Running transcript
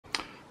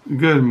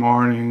Good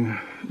morning,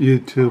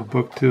 YouTube,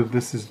 BookTube.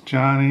 This is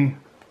Johnny.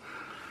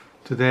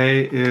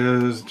 Today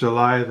is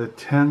July the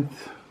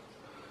 10th,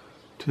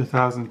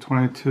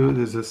 2022. It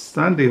is a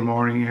Sunday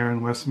morning here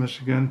in West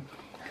Michigan.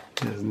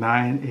 It is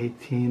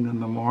 9:18 in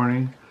the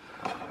morning.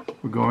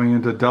 We're going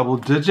into double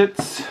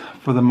digits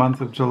for the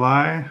month of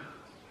July.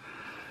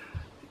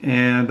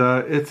 And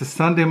it's a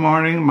Sunday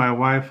morning. My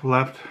wife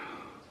left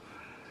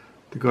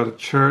to go to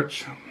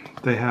church.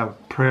 They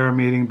have prayer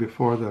meeting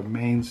before the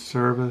main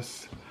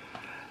service.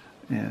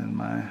 And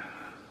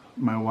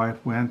my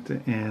wife went,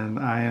 and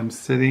I am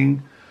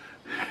sitting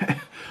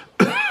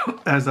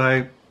as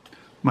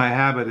my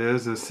habit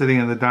is sitting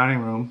in the dining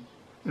room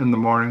in the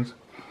mornings,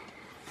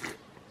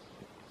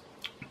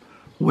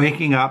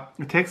 waking up.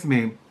 It takes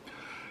me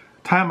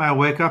time I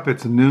wake up,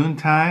 it's noon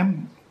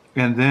time,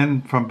 and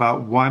then from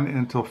about 1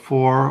 until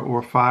 4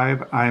 or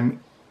 5 I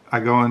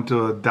go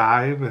into a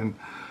dive and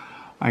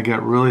I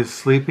get really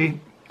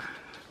sleepy.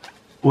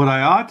 What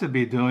I ought to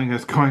be doing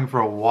is going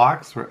for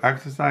walks, for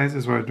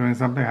exercises, or doing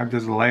something. I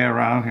just lay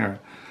around here.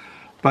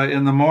 But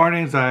in the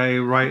mornings, I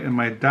write in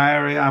my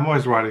diary. I'm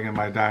always writing in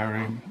my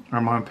diary.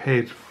 I'm on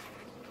page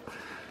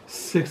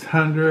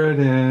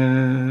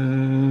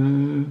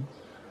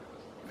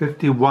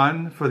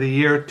 651 for the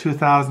year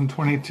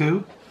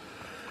 2022.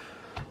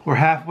 We're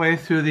halfway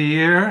through the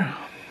year.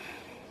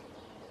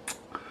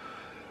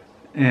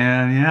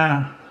 And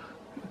yeah.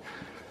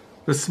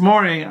 This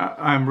morning,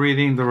 I'm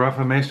reading the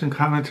Reformation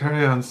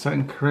commentary on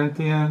 2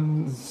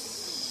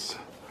 Corinthians.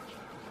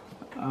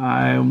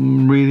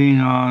 I'm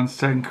reading on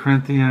 2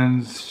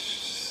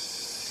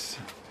 Corinthians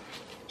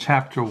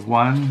chapter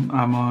 1.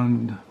 I'm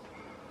on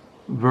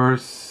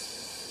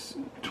verse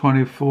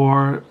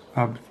 24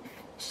 of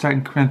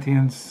 2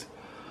 Corinthians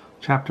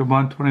chapter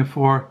 1,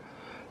 24.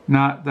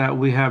 Not that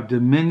we have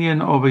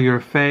dominion over your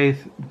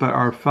faith, but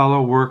are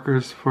fellow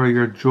workers for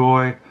your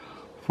joy.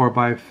 For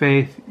by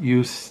faith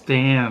you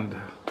stand.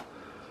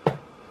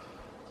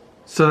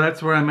 So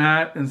that's where I'm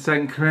at in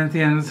 2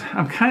 Corinthians.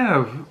 I'm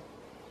kind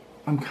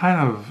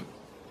of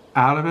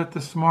out of it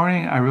this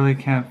morning. I really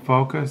can't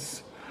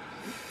focus.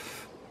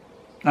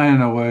 I don't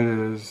know what it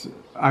is.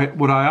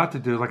 What I ought to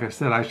do, like I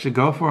said, I should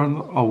go for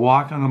a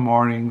walk in the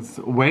mornings,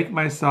 wake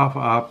myself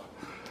up,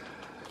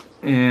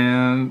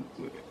 and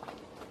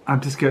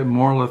I'm just getting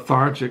more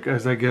lethargic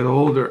as I get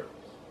older.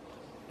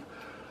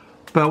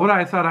 But what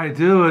I thought I'd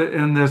do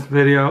in this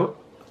video,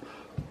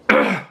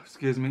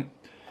 excuse me,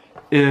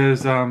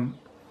 is the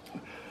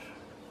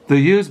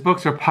used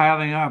books are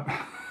piling up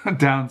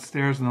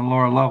downstairs in the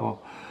lower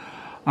level.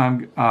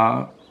 And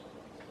I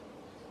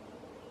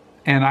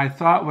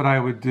thought what I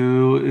would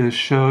do is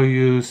show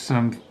you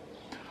some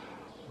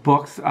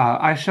books.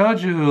 I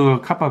showed you a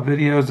couple of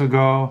videos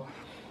ago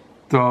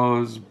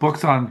those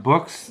books on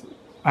books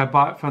I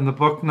bought from the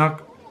Book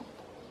Nook.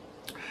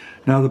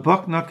 Now the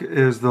Book Nook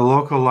is the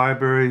local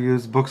library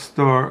used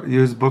bookstore.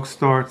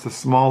 It's a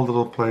small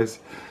little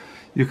place.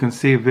 You can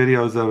see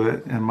videos of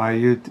it in my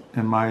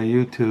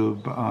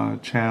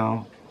YouTube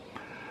channel.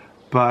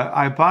 But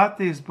I bought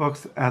these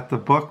books at the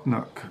Book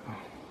Nook,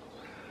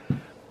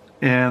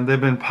 and they've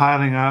been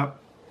piling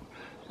up,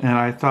 and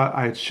I thought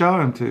I'd show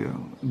them to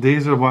you.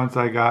 These are ones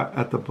I got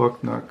at the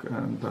Book Nook,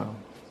 and at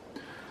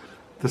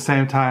the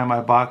same time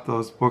I bought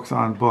those books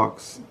on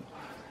books.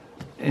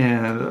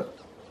 And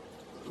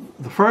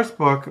the first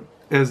book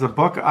is a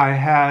book I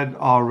had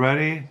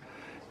already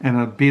in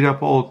a beat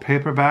up old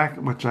paperback,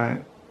 which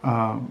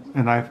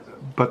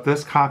but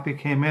this copy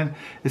came in.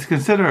 It's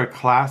considered a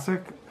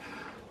classic.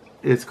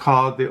 It's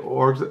called The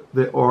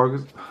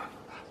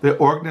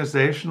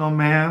Organizational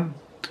Man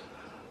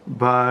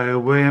by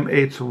William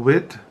H.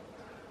 Whyte,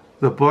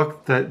 the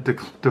book that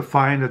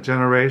defined a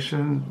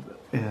generation.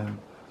 And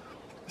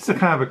it's a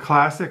kind of a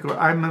classic.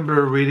 I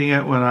remember reading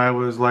it when I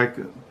was like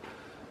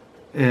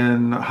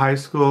in high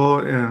school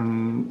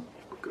and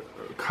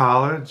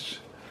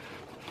college,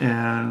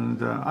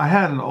 and I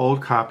had an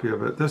old copy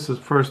of it. This was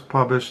first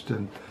published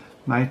in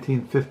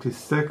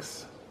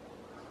 1956,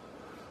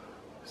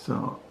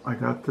 so I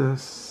got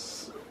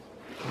this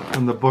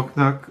from the Book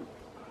Nook.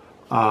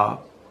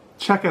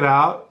 Check it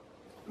out.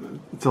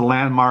 It's a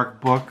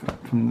landmark book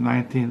from the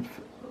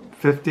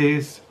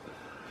 1950s.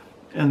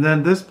 And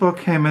then this book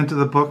came into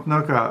the Book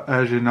Nook,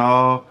 as you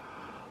know,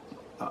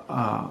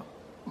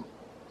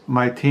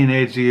 my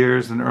teenage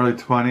years and early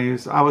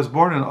 20s. I was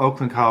born in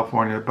Oakland,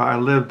 California, but I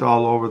lived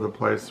all over the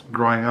place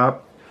growing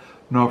up.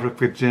 Norfolk,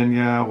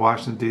 Virginia,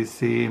 Washington,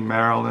 D.C.,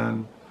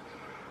 Maryland,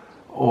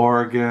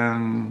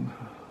 Oregon,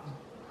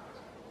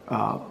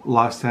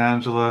 Los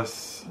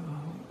Angeles,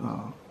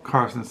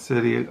 Carson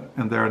City,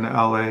 and there in the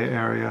L.A.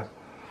 area.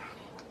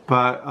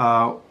 But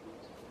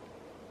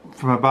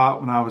from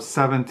about when I was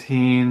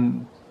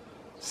 16,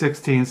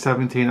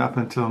 17, up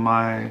until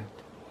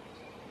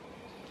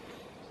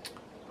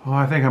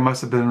I think I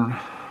must have been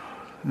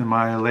in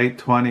my late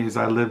 20s,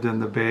 I lived in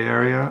the Bay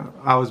Area.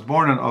 I was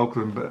born in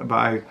Oakland,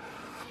 but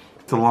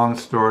it's a long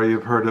story,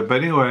 you've heard it.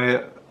 But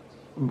anyway,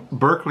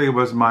 Berkeley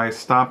was my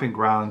stomping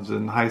grounds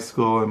in high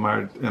school in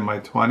my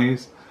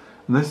 20s.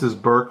 And this is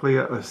Berkeley,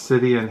 A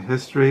City in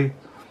History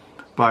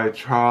by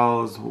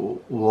Charles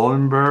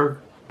Wollenberg.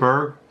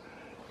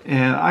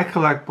 And I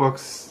collect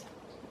books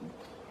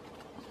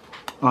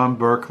on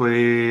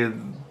Berkeley,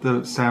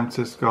 the San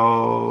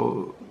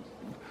Francisco.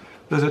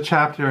 There's a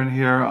chapter in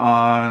here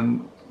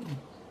on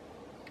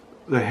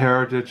the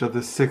heritage of the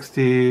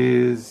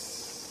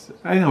 60s.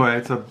 Anyway,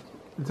 it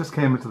just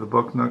came into the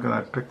book Nook and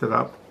I picked it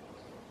up.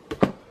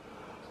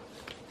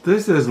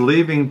 This is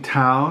Leaving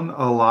Town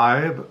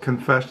Alive,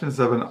 Confessions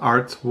of an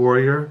Arts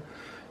Warrior.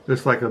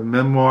 It's like a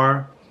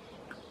memoir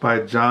by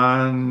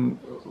John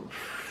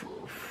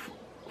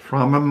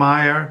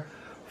Frohnmayer,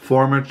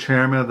 former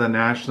chairman of the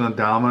National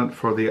Endowment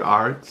for the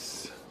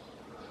Arts.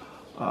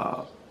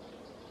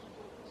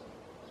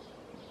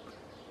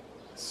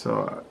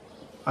 So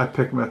I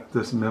picked up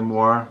this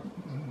memoir.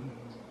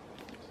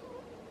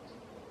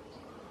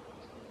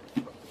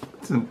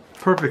 It's in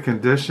perfect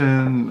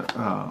condition.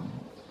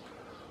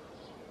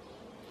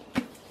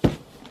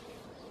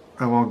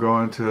 I won't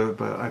go into it,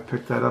 but I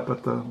picked that up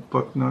at the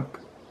Book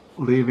Nook,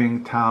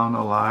 Leaving Town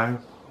Alive.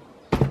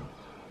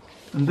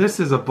 And this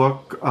is a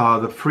book,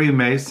 The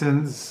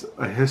Freemasons,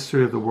 A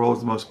History of the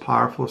World's Most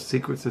Powerful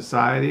Secret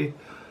Society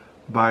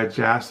by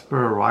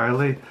Jasper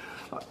Ridley.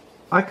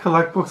 I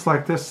collect books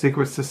like this,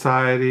 secret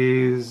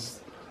societies.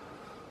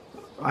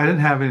 I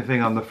didn't have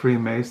anything on the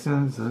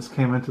Freemasons. This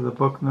came into the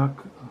Book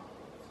Nook.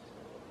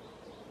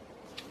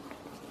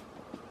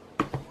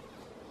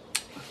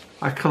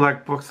 I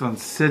collect books on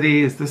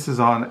cities. This is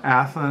on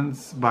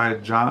Athens by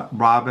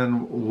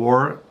Robin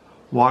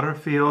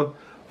Waterfield,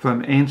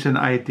 From Ancient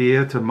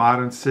Idea to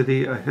Modern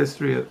City, A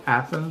History of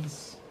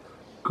Athens,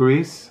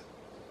 Greece.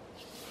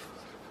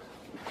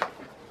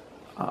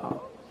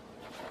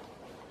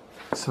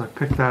 So I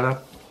picked that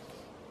up.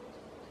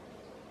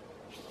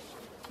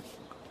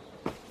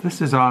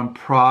 This is on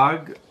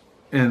Prague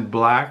in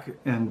black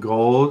and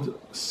gold,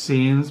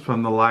 Scenes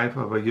from the Life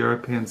of a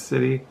European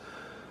City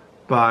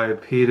by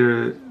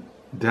Peter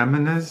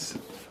Demetz.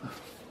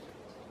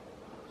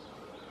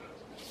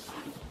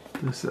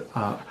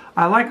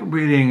 I like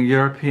reading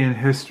European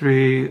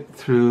history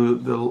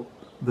through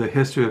the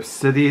history of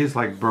cities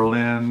like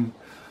Berlin,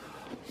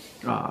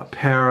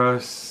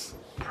 Paris,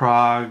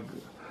 Prague,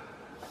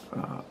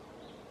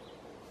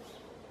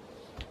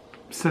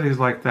 cities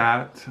like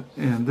that.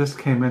 And this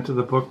came into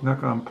the Book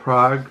Nook on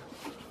Prague,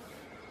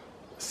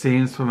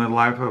 Scenes from the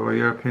Life of a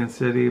European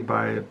City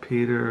by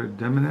Peter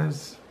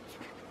Demetz.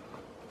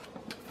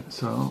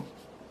 So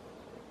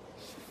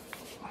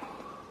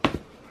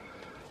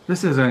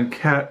this is in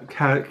Kiev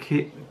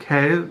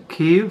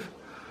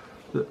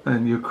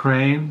in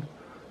Ukraine,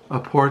 a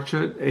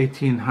portrait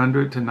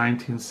 1800 to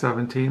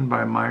 1917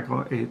 by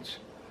Michael H.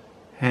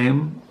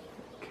 Hamm,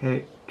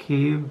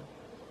 Kiev.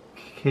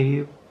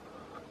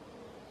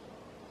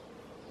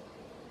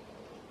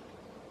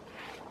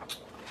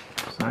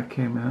 So I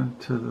came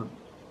into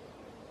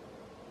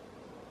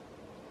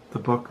the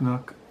Book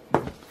Nook.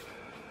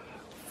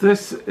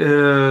 This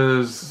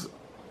is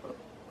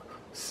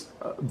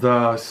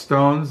the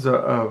stones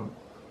of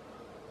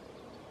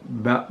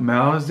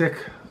Balazuc,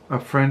 a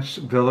French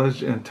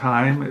village in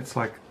time. It's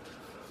like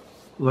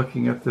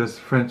looking at this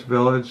French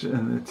village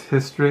and its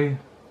history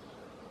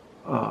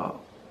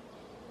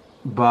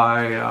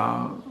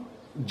by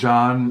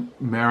John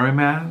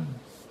Merriman.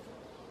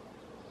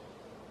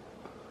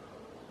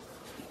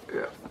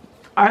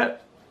 I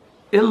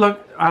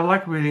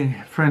like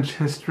reading French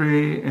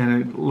history,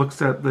 and it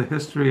looks at the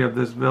history of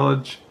this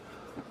village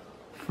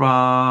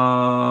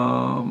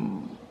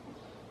from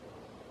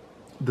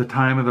the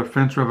time of the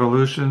French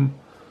Revolution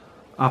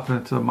up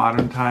into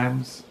modern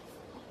times.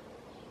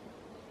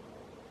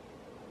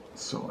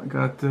 So I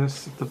got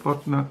this at the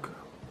Book Nook.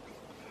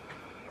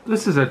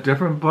 This is a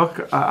different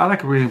book. I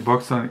like reading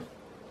books on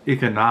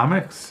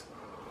economics.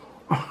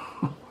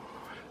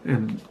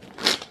 And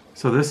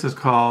so this is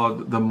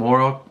called The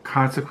Moral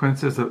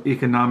Consequences of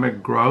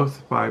Economic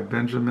Growth by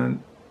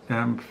Benjamin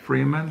M.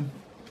 Freeman.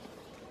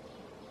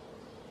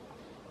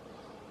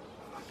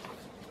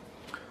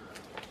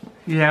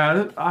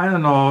 Yeah, I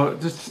don't know,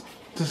 just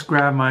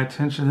grabbed my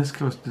attention. This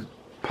was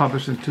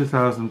published in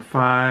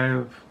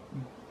 2005.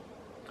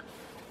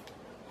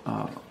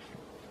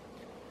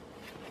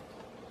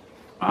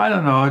 I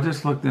don't know, it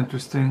just looked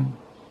interesting.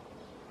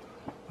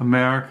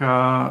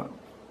 America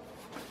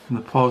in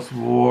the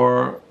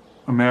post-war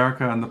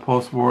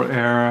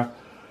era,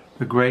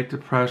 the Great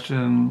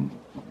Depression,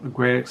 the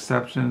Great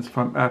Exceptions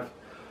from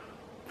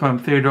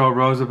Theodore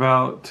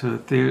Roosevelt to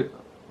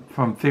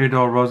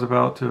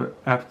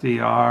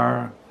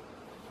FDR.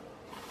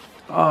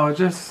 Oh,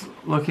 just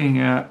looking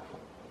at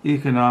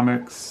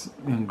economics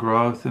and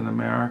growth in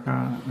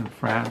America and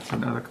France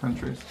and other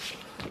countries.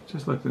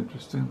 Just looked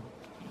interesting.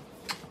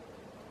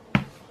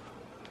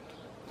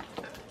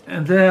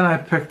 And then I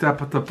picked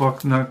up at the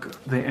Book Nook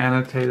the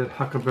Annotated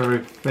Huckleberry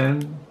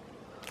Finn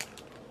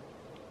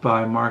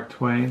by Mark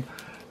Twain.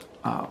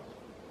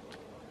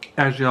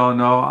 As you all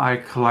know, I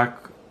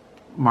collect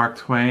Mark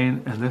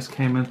Twain, and this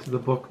came into the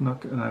Book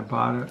Nook and I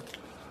bought it.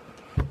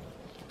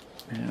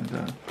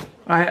 And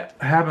I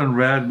haven't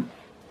read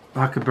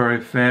Huckleberry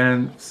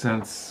Finn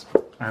since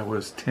I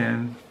was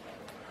 10,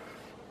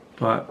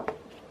 but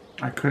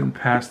I couldn't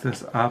pass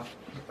this up.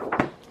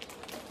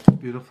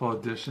 Beautiful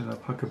edition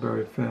of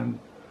Huckleberry Finn,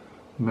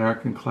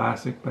 American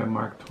classic by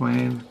Mark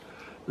Twain.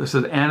 This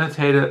is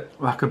Annotated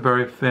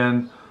Huckleberry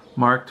Finn,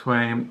 Mark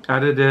Twain,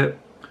 edited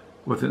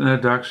with an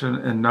introduction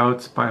and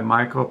notes by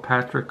Michael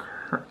Patrick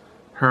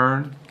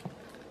Hearn.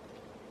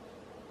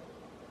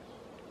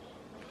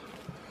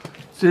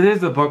 See, these are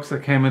the books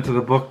that came into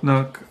the book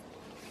Nook.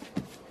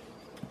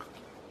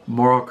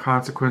 Moral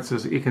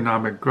Consequences of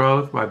Economic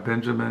Growth by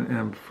Benjamin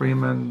M.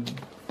 Freeman.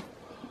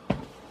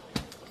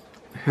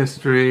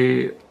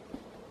 History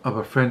of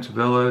a French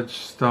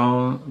Village,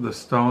 The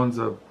Stones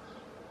of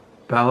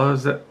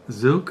Balazuc,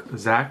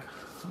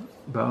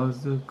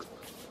 Balazuc.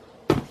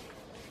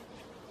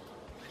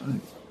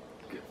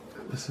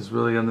 This is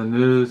really in the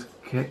news.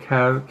 Kiev,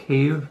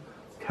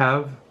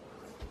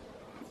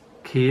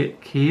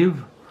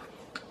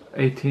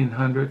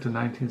 1800 to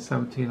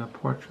 1917, a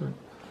portrait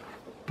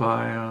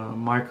by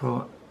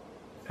Michael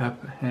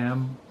F.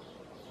 Hamm.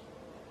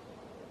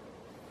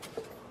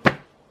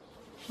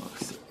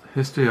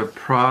 History of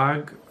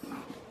Prague.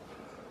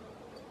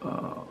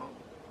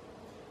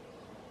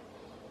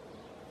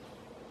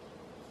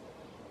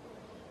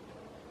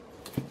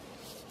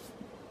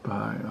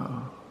 By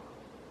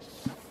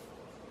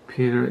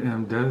Peter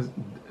M.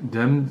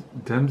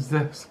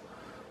 Demetz.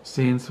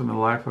 Scenes from the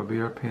Life of a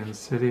European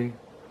City.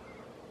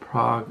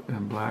 Prague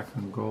in Black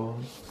and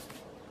Gold.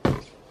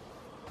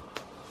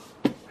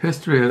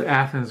 History of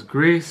Athens,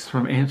 Greece,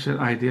 From Ancient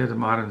Idea to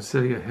Modern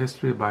City, a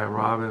History by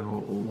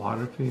Robin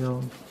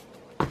Waterfield.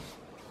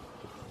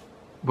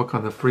 Book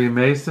on the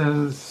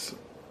Freemasons,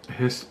 a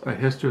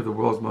History of the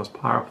World's Most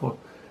Powerful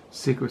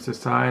Secret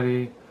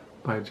Society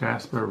by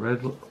Jasper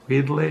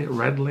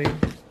Ridley.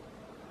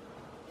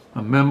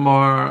 A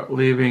memoir,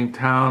 Leaving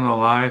Town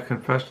Alive,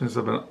 Confessions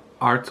of an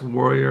Arts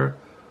Warrior,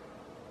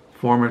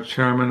 former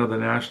chairman of the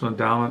National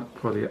Endowment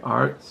for the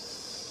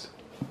Arts,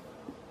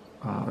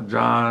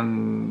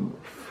 John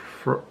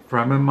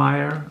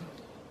Frohnmayer.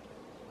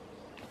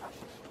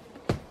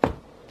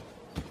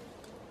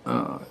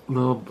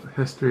 Little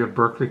History of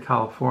Berkeley,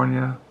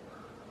 California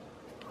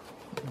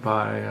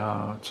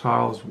by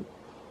Charles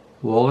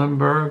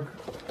Wollenberg.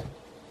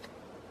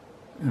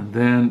 And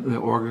then The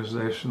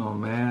Organizational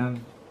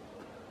Man,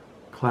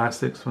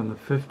 classics from the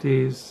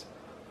 50s,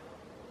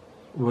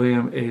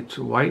 William H.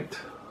 Whyte.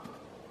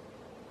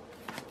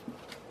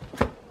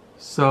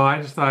 So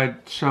I just thought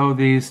I'd show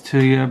these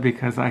to you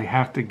because I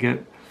have to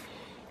get,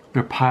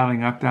 they're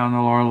piling up down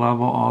the lower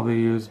level, all the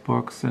used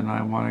books, and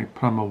I want to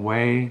put them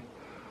away,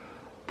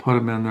 put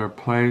them in their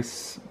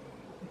place.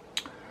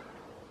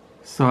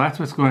 So that's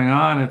what's going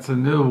on. It's a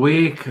new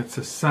week. It's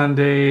a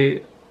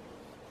Sunday.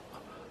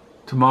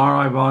 Tomorrow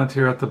I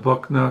volunteer at the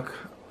Book Nook.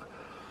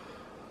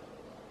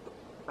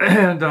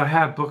 And I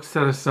have books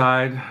set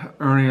aside,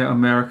 Earning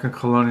American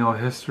Colonial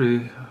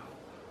History.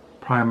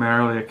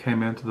 Primarily, I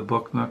came into the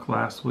Book Nook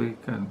last week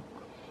and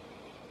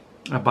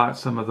I bought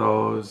some of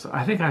those.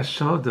 I think I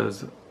showed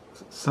those,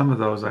 some of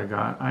those I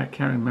got. I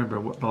can't remember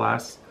what the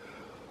last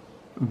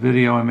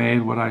video I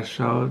made, what I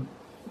showed.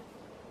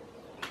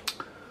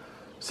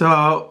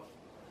 So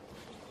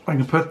I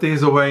can put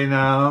these away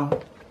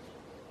now.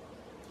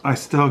 I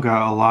still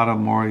got a lot of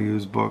more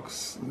used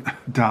books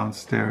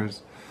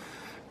downstairs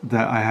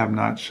that I have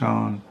not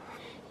shown.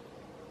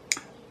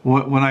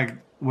 When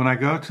I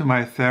go to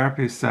my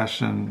therapy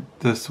session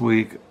this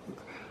week,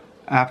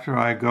 after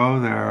I go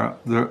there,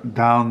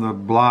 down the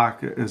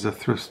block is a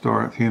thrift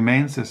store,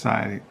 Humane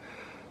Society.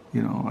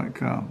 You know, like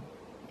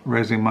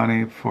raising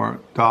money for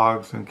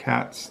dogs and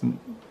cats. And,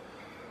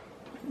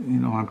 you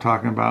know what I'm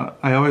talking about.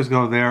 I always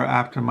go there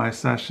after my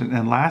session.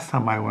 And last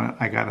time I went,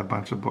 I got a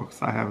bunch of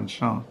books I haven't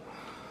shown.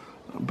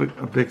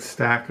 A big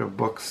stack of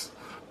books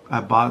I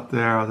bought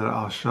there that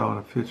I'll show in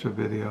a future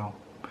video.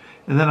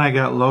 And then I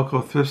got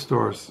local thrift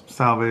stores,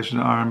 Salvation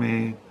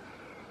Army,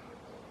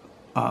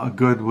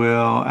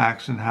 Goodwill,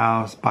 Action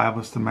House,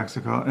 Bibles to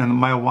Mexico. And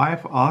my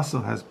wife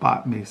also has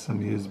bought me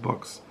some used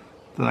books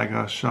that I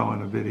gotta show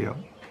in a video.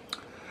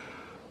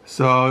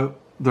 So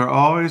they're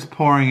always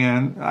pouring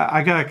in.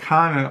 I got a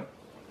comment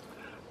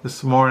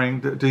this morning,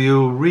 do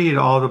you read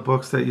all the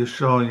books that you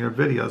show in your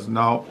videos?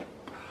 No,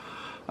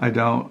 I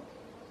don't.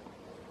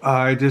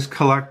 I just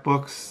collect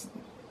books,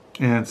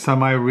 and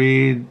some I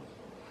read.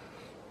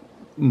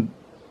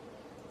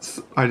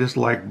 I just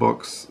like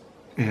books,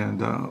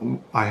 and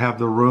I have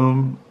the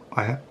room.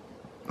 I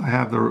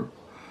have the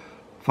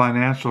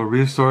financial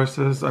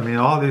resources. I mean,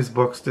 all these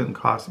books didn't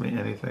cost me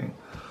anything.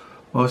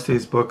 Most of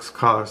these books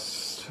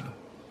cost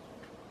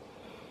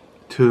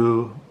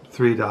 $2,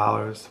 $3,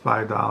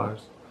 $5.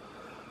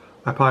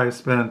 I probably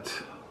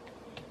spent,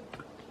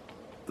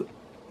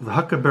 the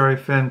Huckleberry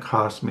Finn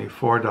cost me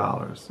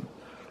 $4.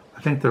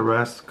 I think the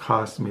rest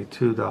cost me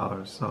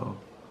 $2.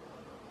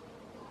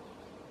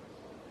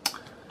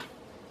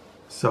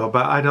 So,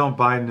 but I don't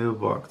buy new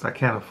books. I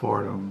can't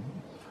afford them.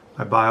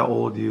 I buy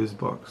old used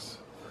books.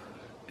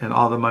 and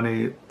all the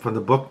money from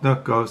the book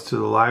Nook goes to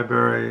the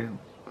library,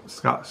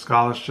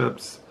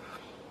 scholarships,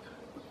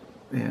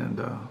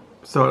 and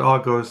so it all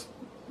goes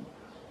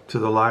to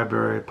the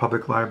library,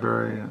 public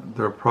library,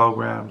 their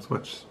programs,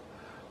 which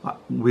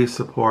we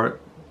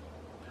support.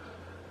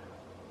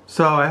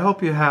 So I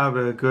hope you have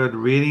a good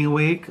reading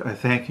week. I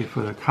thank you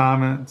for the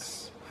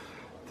comments.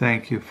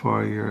 Thank you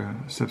for your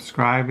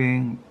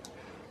subscribing.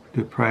 I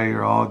do pray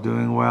you're all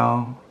doing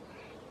well.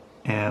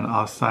 And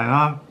I'll sign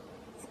off.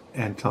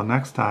 Until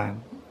next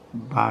time,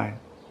 bye.